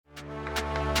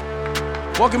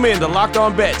Welcome in to Locked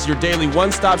On Bets, your daily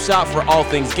one-stop shop for all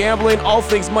things gambling, all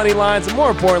things money lines, and more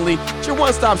importantly, it's your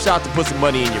one-stop shop to put some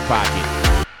money in your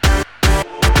pocket.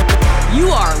 You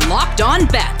are Locked On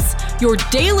Bets, your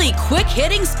daily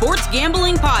quick-hitting sports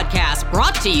gambling podcast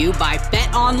brought to you by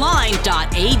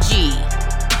BetOnline.ag.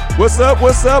 What's up?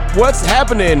 What's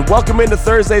happening? Welcome into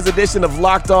Thursday's edition of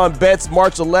Locked On Bets,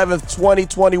 March 11th,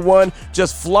 2021.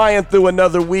 Just flying through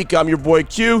another week. I'm your boy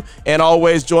Q, and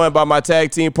always joined by my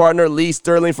tag team partner, Lee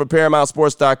Sterling from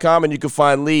ParamountSports.com, and you can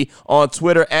find Lee on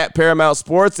Twitter at Paramount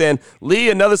Sports. And Lee,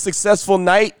 another successful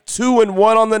night,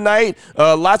 2-1 on the night.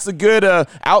 Lots of good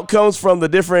outcomes from the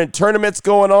different tournaments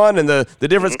going on and the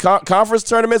different conference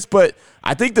tournaments. But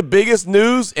I think the biggest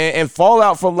news and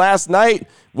fallout from last night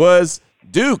was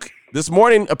Duke this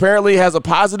morning apparently has a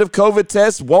positive COVID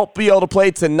test, won't be able to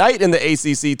play tonight in the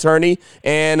ACC tourney,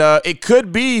 and it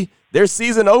could be their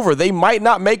season over. They might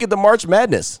not make it to March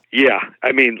Madness. Yeah,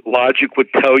 I mean, logic would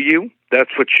tell you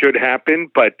that's what should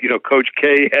happen, but, you know, Coach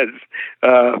K has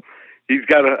he's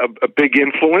got a big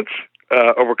influence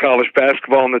over college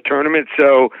basketball in the tournament,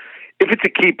 so if it's a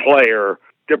key player,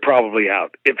 they're probably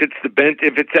out. If it's the bench,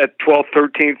 if it's that 12th,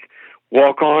 13th,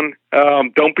 walk on.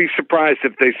 Don't be surprised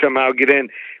if they somehow get in.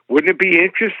 Wouldn't it be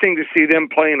interesting to see them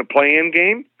play in a play-in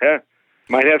game?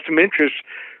 Might have some interest,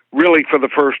 really, for the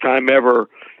first time ever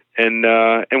in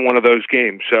one of those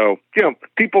games. So, you know,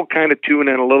 people kind of tune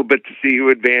in a little bit to see who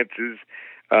advances,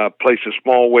 place a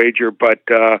small wager. But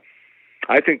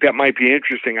I think that might be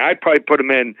interesting. I'd probably put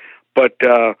them in, but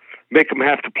make them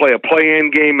have to play a play-in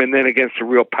game and then against a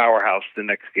real powerhouse the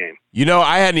next game. You know,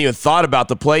 I hadn't even thought about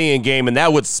the play-in game, and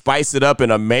that would spice it up in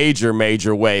a major,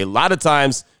 major way. A lot of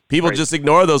times people just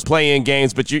ignore those play-in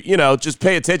games, but you know, just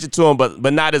pay attention to them,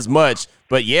 but not as much.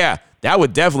 But yeah, that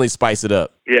would definitely spice it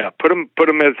up. Yeah, put them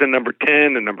as the number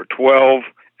 10 and number 12,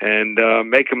 and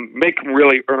make them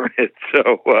really earn it.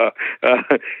 So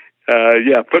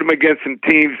yeah, put them against some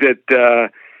teams that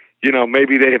you know,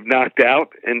 maybe they have knocked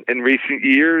out in recent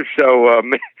years. So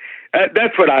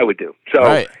that's what I would do.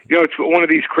 So, you know, it's one of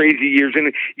these crazy years.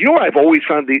 And you know what I've always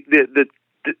found? The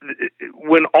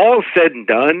when all is said and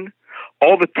done,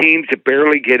 all the teams that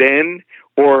barely get in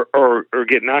or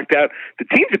get knocked out, the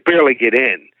teams that barely get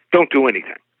in don't do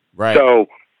anything. Right. So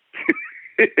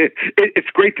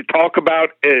it's great to talk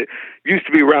about. It used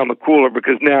to be around the cooler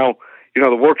because now, you know,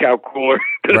 the workout cooler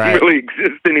doesn't really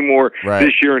exist anymore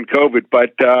this year in COVID.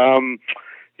 But,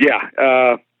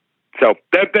 so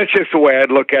that's just the way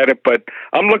I'd look at it. But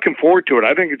I'm looking forward to it.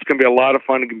 I think it's going to be a lot of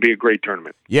fun. It can be a great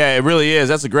tournament. Yeah, it really is.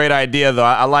 That's a great idea, though.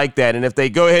 I like that. And if they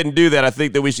go ahead and do that, I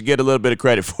think that we should get a little bit of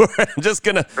credit for it. I'm just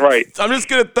gonna throw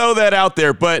that out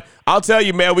there. But I'll tell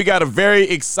you, man, we got a very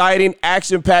exciting,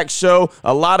 action-packed show,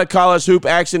 a lot of college hoop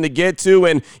action to get to.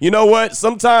 And you know what?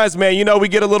 Sometimes, man, you know, we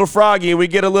get a little froggy and we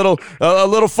get a little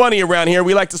funny around here.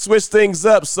 We like to switch things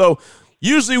up. So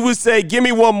usually we say, give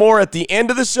me one more at the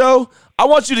end of the show. I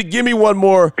want you to give me one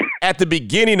more at the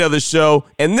beginning of the show.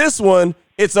 And this one,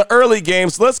 it's an early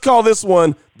game. So let's call this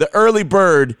one the early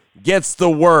bird gets the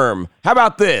worm. How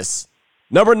about this?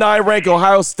 Number 9 ranked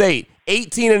Ohio State,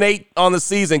 18-8 on the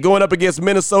season, going up against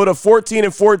Minnesota,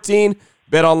 14-14.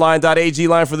 BetOnline.ag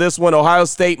line for this one. Ohio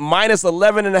State minus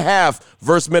 11.5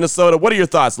 versus Minnesota. What are your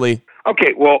thoughts, Lee?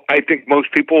 Okay, well, I think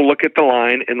most people look at the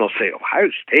line and they'll say,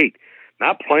 Ohio State,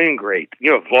 not playing great.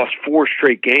 You know, lost 4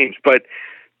 straight games, but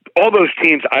all those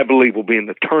teams, I believe, will be in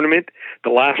the tournament.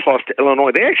 The last loss to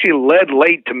Illinois, they actually led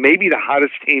late to maybe the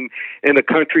hottest team in the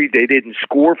country. They didn't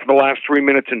score for the last 3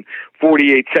 minutes and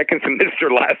 48 seconds and missed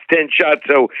their last 10 shots,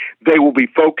 so they will be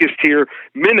focused here.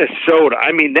 Minnesota,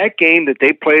 I mean, that game that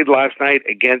they played last night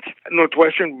against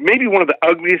Northwestern, maybe one of the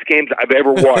ugliest games I've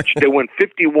ever watched. They went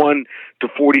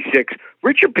 51-46.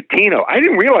 Richard Pitino, I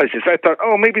didn't realize this. I thought,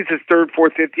 oh, maybe it's his 3rd,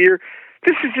 4th, 5th year.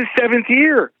 This is his 7th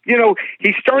year. You know,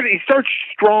 he starts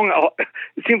strong,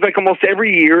 it seems like almost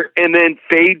every year, and then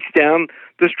fades down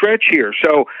the stretch here.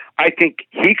 So I think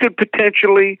he could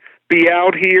potentially be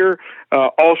out here.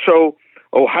 Also,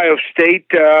 Ohio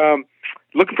State,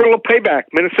 looking for a little payback.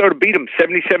 Minnesota beat them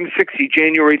 77-60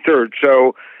 January 3rd.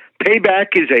 So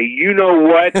payback is a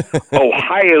you-know-what.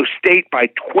 Ohio State by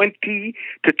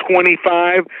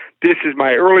 20-25. This is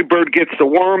my early bird gets the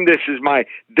worm. This is my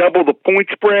double the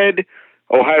point spread.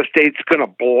 Ohio State's going to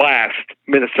blast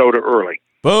Minnesota early.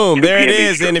 Boom, there it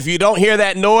is. And if you don't hear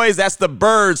that noise, that's the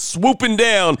bird swooping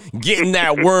down, getting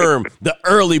that worm. The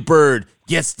early bird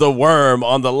gets the worm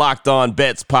on the Locked On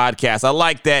Bets podcast. I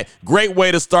like that. Great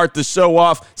way to start the show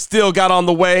off. Still got on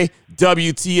the way.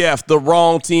 WTF, the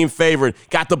wrong team favored.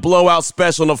 Got the blowout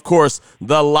special, and of course,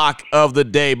 the lock of the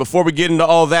day. Before we get into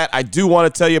all that, I do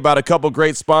want to tell you about a couple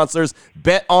great sponsors.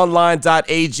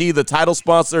 BetOnline.ag, the title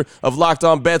sponsor of Locked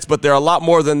On Bets, but they're a lot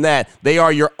more than that. They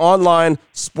are your online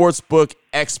sportsbook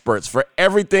experts for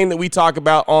everything that we talk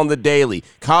about on the daily.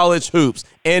 College hoops,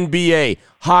 NBA,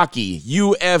 hockey,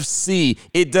 UFC,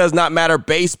 it does not matter.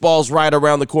 Baseball's right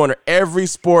around the corner. Every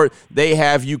sport, they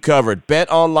have you covered.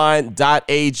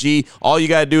 BetOnline.ag. All you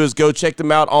got to do is go check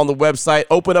them out on the website.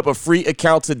 Open up a free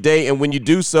account today, and when you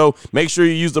do so, make sure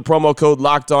you use the promo code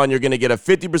LOCKEDON. You're going to get a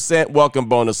 50% welcome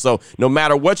bonus. So no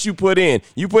matter what you put in,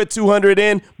 you put 200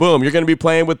 in, boom, you're going to be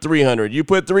playing with 300. You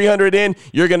put 300 in,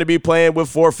 you're going to be playing with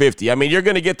 450. I mean, you're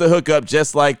going to get the hookup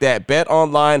just like that.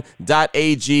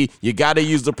 BetOnline.ag. You got to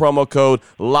use the promo code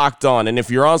Locked On. And if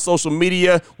you're on social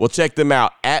media, well, check them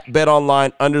out at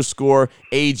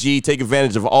BetOnline_AG. Take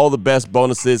advantage of all the best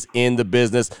bonuses in the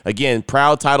business. Again,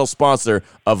 proud title sponsor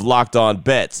of Locked On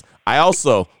Bets. I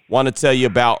also want to tell you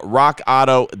about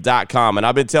RockAuto.com, and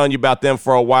I've been telling you about them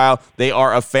for a while. They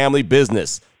are a family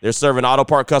business. They're serving auto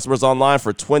part customers online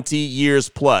for 20 years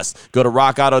plus. Go to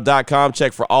RockAuto.com,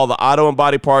 check for all the auto and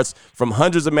body parts from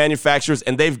hundreds of manufacturers,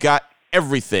 and they've got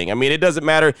everything. I mean, it doesn't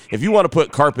matter if you want to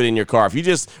put carpet in your car. If you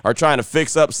just are trying to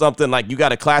fix up something, like you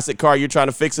got a classic car, you're trying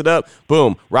to fix it up,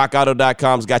 boom,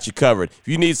 RockAuto.com's got you covered. If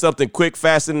you need something quick,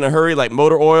 fast, and in a hurry, like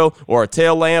motor oil or a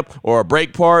tail lamp or a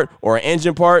brake part or an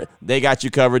engine part, they got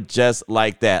you covered just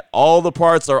like that. All the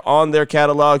parts are on their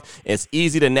catalog. It's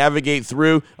easy to navigate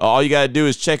through. All you got to do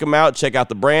is check them out, check out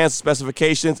the brands,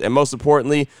 specifications, and most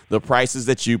importantly, the prices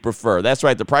that you prefer. That's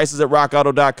right, the prices at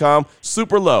RockAuto.com,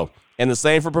 super low. And the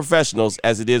same for professionals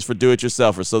as it is for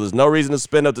do-it-yourselfers. So there's no reason to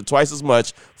spend up to twice as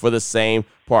much for the same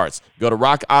parts. Go to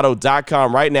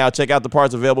rockauto.com right now. Check out the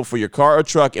parts available for your car or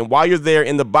truck. And while you're there,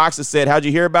 in the box that said, how'd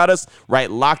you hear about us?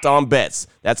 Write Locked On Bets.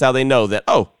 That's how they know that,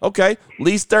 oh, okay,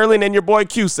 Lee Sterling and your boy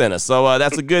Q sent us. So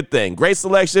that's a good thing. Great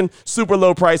selection, super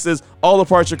low prices, all the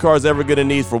parts your car is ever going to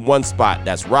need from one spot.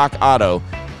 That's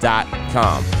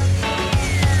rockauto.com.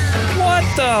 What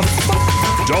the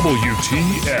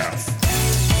WTF?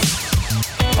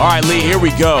 All right, Lee, here we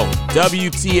go.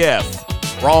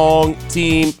 WTF. Wrong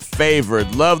team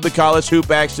favored. Love the college hoop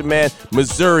action, man.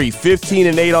 Missouri,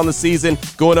 15-8 on the season,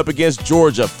 going up against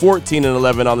Georgia,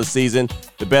 14-11 on the season.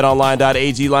 The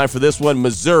BetOnline.ag line for this one,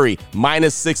 Missouri,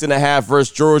 -6.5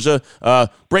 versus Georgia.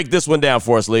 Break this one down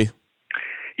for us, Lee.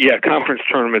 Yeah, conference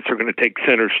tournaments are going to take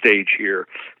center stage here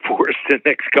for us the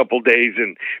next couple days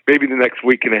and maybe the next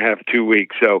week and a half, 2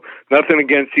 weeks. So nothing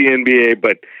against the NBA,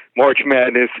 but March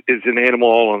Madness is an animal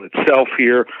all on itself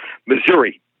here.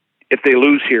 Missouri, if they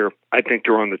lose here, I think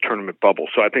they're on the tournament bubble.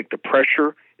 So I think the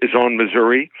pressure is on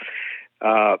Missouri.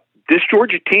 This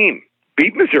Georgia team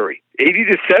beat Missouri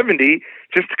 80-70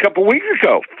 just a couple weeks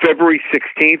ago, February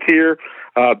 16th here.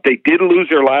 They did lose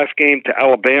their last game to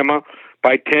Alabama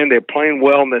by 10. They're playing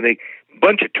well, and then a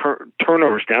bunch of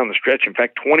turnovers down the stretch. In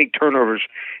fact, 20 turnovers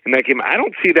in that game. I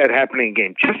don't see that happening in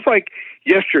game. Just like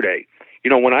yesterday,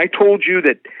 when I told you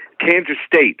that Kansas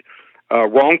State,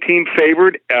 wrong team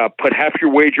favored, put half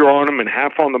your wager on them and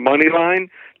half on the money line,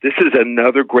 this is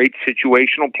another great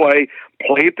situational play.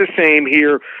 Play it the same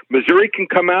here. Missouri can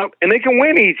come out, and they can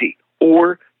win easy,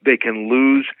 or they can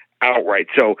lose outright.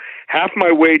 So half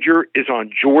my wager is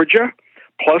on Georgia,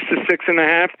 plus the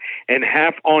 6.5, and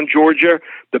half on Georgia.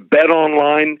 The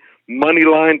BetOnline money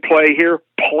line play here,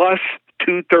 plus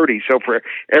 230. So for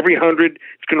every 100,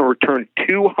 it's going to return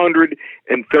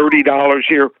 $230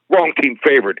 here. Wrong team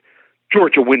favored.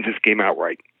 Georgia wins this game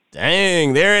outright.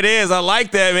 Dang, there it is. I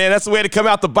like that, man. That's the way to come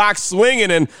out the box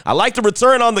swinging, and I like the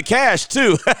return on the cash,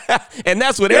 too. And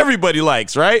that's what everybody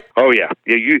likes, right? Oh, yeah.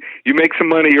 You make some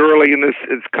money early in this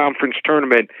conference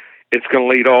tournament. It's going to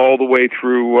lead all the way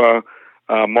through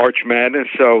March Madness.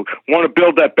 So want to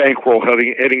build that bankroll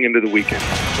heading into the weekend.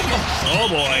 Oh,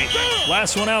 boy.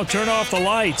 Last one out, turn off the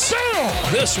lights.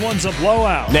 This one's a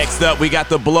blowout. Next up, we got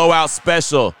the blowout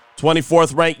special.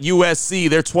 24th ranked USC.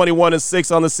 They're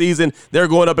 21-6 on the season. They're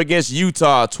going up against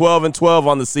Utah, 12-12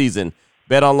 on the season.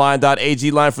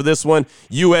 BetOnline.ag line for this one,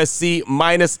 USC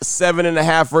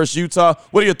 -7.5 versus Utah.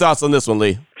 What are your thoughts on this one,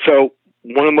 Lee? So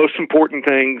one of the most important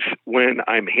things when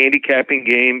I'm handicapping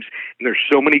games, and there's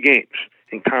so many games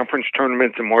in conference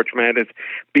tournaments and March Madness,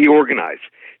 be organized.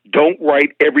 Don't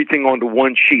write everything onto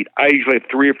one sheet. I usually have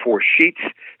 3 or 4 sheets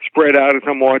spread out as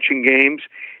I'm watching games,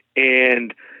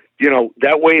 and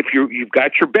that way if you've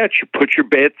got your bets, you put your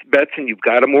bets and you've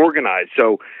got them organized.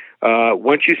 So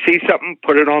once you see something,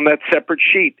 put it on that separate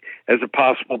sheet as a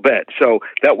possible bet. So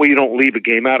that way you don't leave a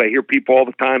game out. I hear people all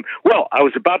the time, well, I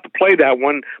was about to play that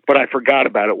one, but I forgot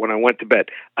about it when I went to bed.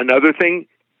 Another thing,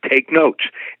 take notes.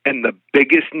 And the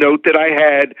biggest note that I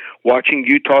had watching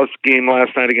Utah's game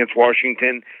last night against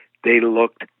Washington, they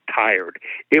looked tired.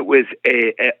 It was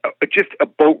just a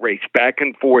boat race back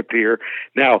and forth here.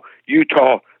 Now,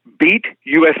 Utah beat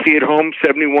USC at home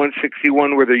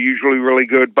 71-61, where they're usually really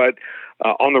good, but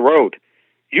on the road,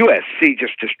 USC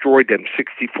just destroyed them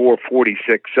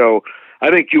 64-46. So I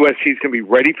think USC is going to be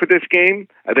ready for this game.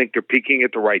 I think they're peaking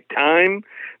at the right time.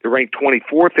 They're ranked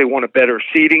 24th. They want a better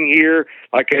seeding here.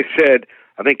 Like I said,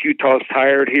 I think Utah's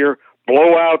tired here.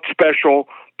 Blowout special,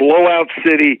 blowout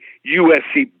city,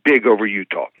 USC big over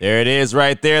Utah. There it is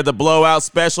right there, the blowout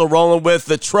special, rolling with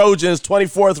the Trojans,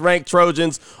 24th ranked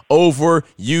Trojans over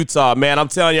Utah. Man, I'm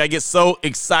telling you, I get so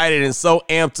excited and so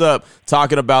amped up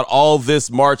talking about all this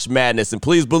March Madness. And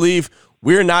please believe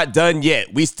we're not done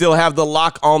yet. We still have the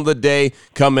lock on the day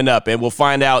coming up, and we'll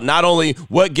find out not only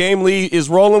what game Lee is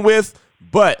rolling with,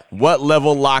 but what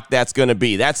level lock that's going to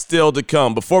be. That's still to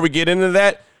come. Before we get into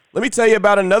that, let me tell you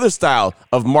about another style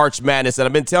of March Madness, and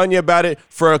I've been telling you about it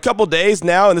for a couple days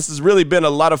now, and this has really been a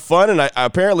lot of fun, and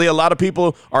apparently a lot of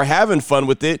people are having fun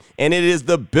with it, and it is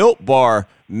the Built Bar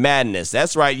Madness.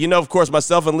 That's right. You know, of course,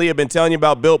 myself and Lee have been telling you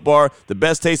about Built Bar, the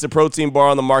best tasting protein bar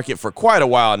on the market for quite a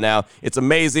while now. It's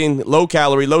amazing, low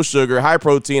calorie, low sugar, high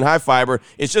protein, high fiber.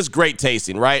 It's just great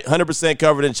tasting, right? 100%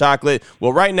 covered in chocolate.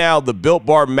 Well, right now, the Built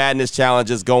Bar Madness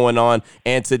Challenge is going on,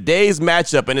 and today's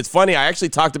matchup, and it's funny, I actually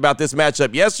talked about this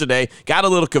matchup yesterday, got a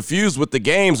little confused with the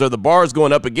games or the bars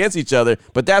going up against each other,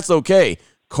 but that's okay.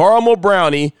 Caramel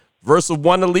Brownie versus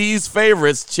one of Lee's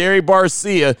favorites, Cherry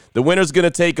Barcia. The winner's going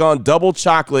to take on Double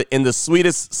Chocolate in the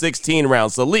Sweetest 16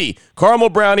 round. So, Lee, Caramel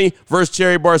Brownie versus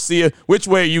Cherry Barcia. Which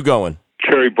way are you going?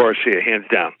 Cherry Barcia, hands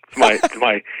down. It's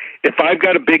my. If I've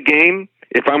got a big game,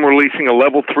 if I'm releasing a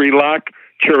level 3 lock,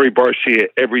 Cherry Barcia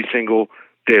every single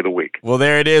day of the week. Well,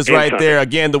 there it is right there.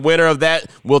 Again, the winner of that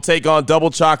will take on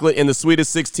Double Chocolate in the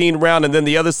Sweetest 16 round. And then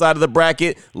the other side of the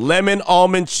bracket, Lemon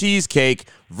Almond Cheesecake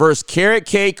versus Carrot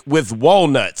Cake with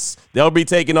Walnuts. They'll be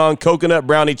taking on Coconut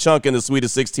Brownie Chunk in the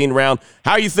Sweetest 16 round.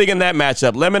 How are you thinking that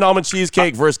matchup? Lemon Almond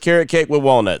Cheesecake versus Carrot Cake with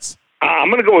Walnuts. I'm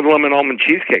going to go with Lemon Almond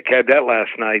Cheesecake. Had that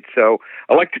last night. So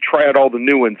I like to try out all the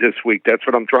new ones this week. That's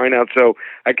what I'm trying out. So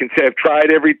I can say I've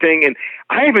tried everything, and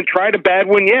I haven't tried a bad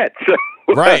one yet. So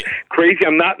right. Crazy.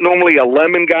 I'm not normally a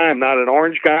lemon guy. I'm not an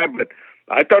orange guy, but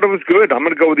I thought it was good. I'm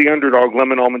going to go with the underdog,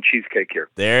 Lemon Almond Cheesecake here.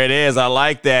 There it is. I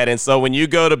like that. And so when you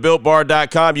go to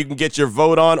BuiltBar.com, you can get your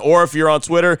vote on, or if you're on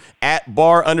Twitter,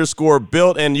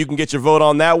 @bar_built, and you can get your vote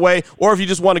on that way. Or if you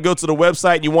just want to go to the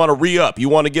website and you want to re-up, you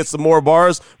want to get some more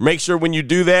bars, make sure when you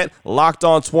do that,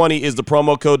 LockedOn20 is the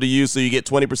promo code to use so you get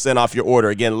 20% off your order.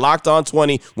 Again,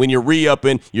 LockedOn20, when you're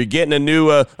re-upping, you're getting a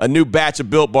new batch of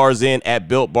Built Bars in at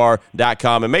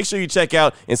BuiltBar.com. And make sure you check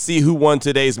out and see who won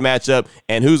today's matchup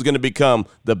and who's going to become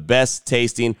the best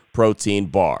tasting protein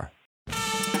bar.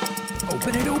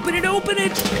 Open it, open it, open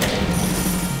it.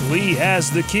 Lee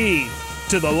has the key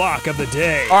to the lock of the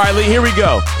day. All right, Lee, here we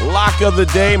go. Lock of the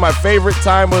day, my favorite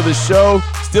time of the show.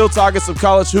 Still talking some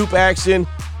college hoop action.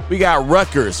 We got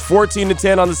Rutgers,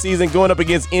 14-10 on the season, going up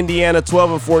against Indiana,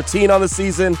 12-14 on the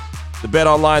season. The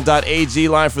betonline.ag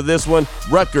line for this one,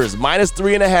 Rutgers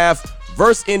 -3.5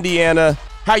 versus Indiana.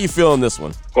 How you feeling this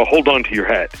one? Well, hold on to your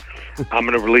hat. I'm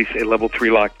going to release a level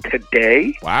 3 lock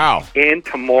today. Wow. And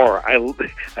tomorrow. I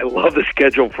love the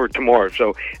schedule for tomorrow,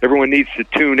 so everyone needs to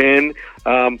tune in.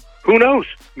 Who knows?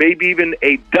 Maybe even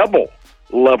a double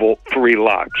level 3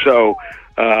 lock. So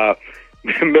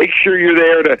make sure you're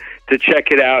there to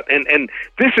check it out. And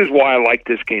this is why I like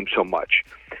this game so much.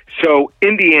 So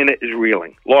Indiana is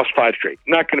reeling. Lost 5 straight.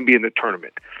 Not going to be in the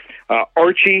tournament.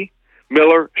 Archie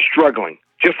Miller struggling.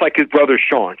 Just like his brother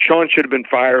Sean. Sean should have been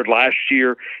fired last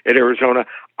year at Arizona.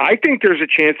 I think there's a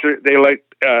chance that they let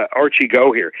Archie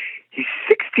go here. He's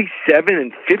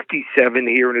 67-57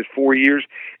 here in his 4 years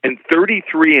and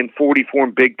 33-44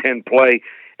 in Big Ten play.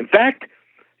 In fact,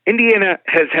 Indiana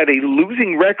has had a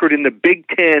losing record in the Big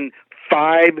Ten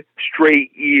 5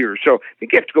 straight years. So I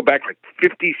think you have to go back like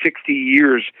 50, 60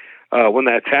 years when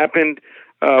that's happened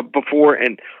before.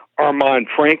 And Armand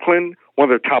Franklin,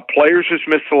 one of their top players, has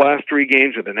missed the last 3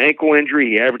 games with an ankle injury.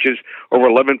 He averages over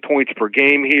 11 points per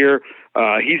game here.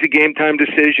 He's a game-time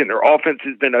decision. Their offense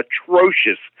has been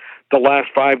atrocious the last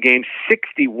 5 games,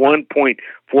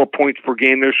 61.4 points per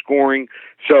game they're scoring.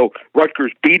 So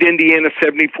Rutgers beat Indiana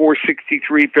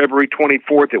 74-63 February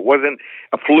 24th. It wasn't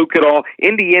a fluke at all.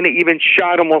 Indiana even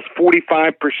shot almost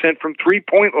 45% from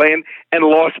three-point land and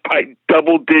lost by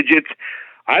double digits.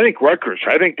 I think Rutgers.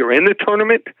 I think they're in the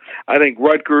tournament. I think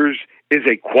Rutgers is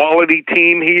a quality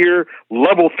team here.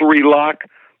 Level 3 lock.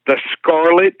 The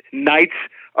Scarlet Knights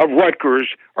of Rutgers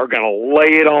are going to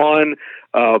lay it on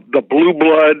the blue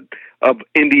blood of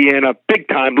Indiana. Big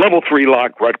time. Level 3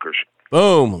 lock, Rutgers.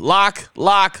 Boom. Lock,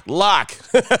 lock, lock.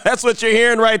 That's what you're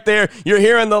hearing right there. You're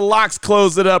hearing the locks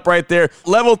close it up right there.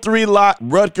 Level 3 lock,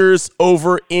 Rutgers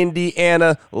over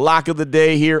Indiana. Lock of the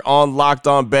day here on Locked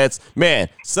On Bets. Man,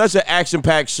 such an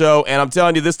action-packed show. And I'm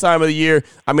telling you, this time of the year,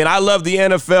 I mean, I love the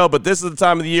NFL, but this is the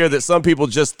time of the year that some people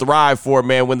just thrive for,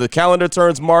 man. When the calendar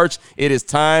turns March, it is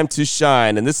time to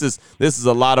shine. And this is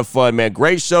a lot of fun, man.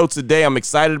 Great show today. I'm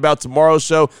excited about tomorrow's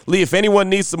show. Lee, if anyone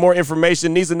needs some more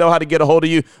information, needs to know how to get a hold of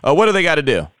you, what do they got to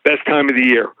do? Best time of the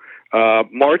year.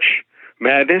 March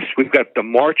Madness. We've got the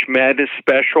March Madness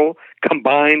special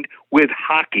combined with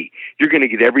hockey. You're going to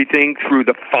get everything through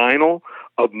the final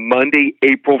of Monday,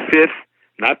 April 5th.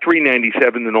 Not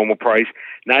 $397, the normal price.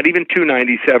 Not even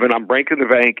 $297. I'm breaking the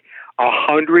bank.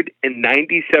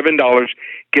 $197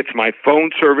 gets my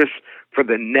phone service for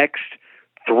the next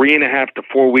 3.5 to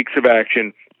 4 weeks of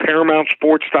action.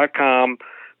 ParamountSports.com.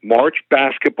 March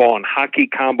basketball and hockey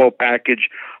combo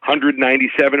package,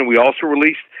 $197. And we also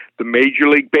released the Major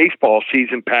League Baseball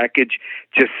season package,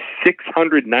 just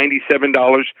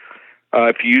 $697.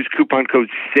 If you use coupon code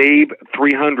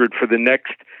SAVE300 for the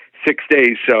next 6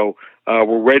 days. So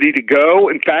we're ready to go.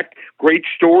 In fact, great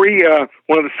story.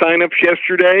 One of the signups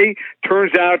yesterday,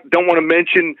 turns out, don't want to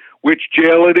mention which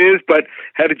jail it is, but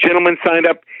had a gentleman signed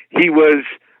up. He was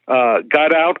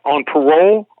got out on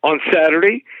parole on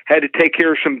Saturday, had to take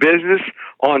care of some business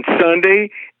on Sunday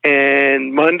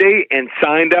and Monday, and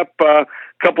signed up a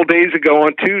couple days ago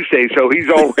on Tuesday. So he's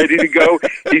all ready to go.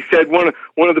 He said one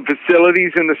of the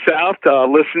facilities in the South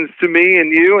listens to me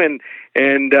and you, and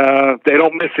they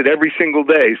don't miss it every single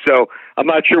day. So I'm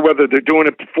not sure whether they're doing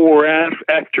it before or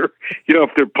after, if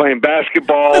they're playing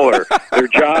basketball or their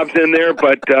jobs in there.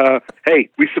 But hey,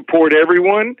 we support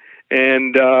everyone.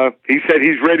 And he said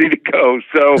he's ready to go.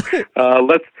 So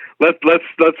let's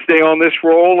stay on this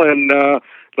roll, and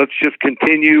let's just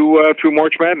continue through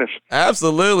March Madness.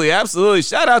 Absolutely.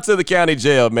 Shout out to the county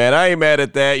jail, man. I ain't mad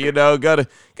at that.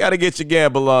 Gotta get your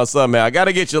gamble on somehow.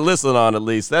 Gotta get your listen on at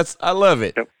least. I love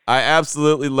it. Yep. I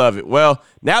absolutely love it. Well,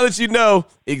 now that you know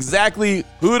exactly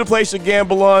who to place your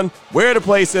gamble on, where to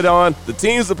place it on, the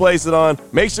teams to place it on,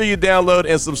 make sure you download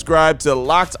and subscribe to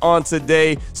Locked On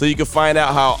Today so you can find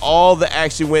out how all the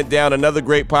action went down. Another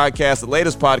great podcast, the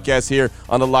latest podcast here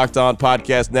on the Locked On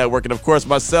Podcast Network. And, of course,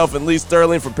 myself and Lee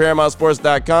Sterling from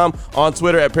ParamountSports.com, on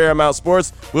Twitter at Paramount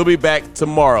Sports. We'll be back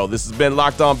tomorrow. This has been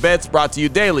Locked On Bets, brought to you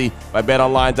daily by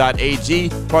BetOnline.ag,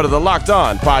 part of the Locked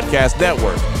On Podcast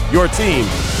Network. Your team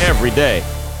every day.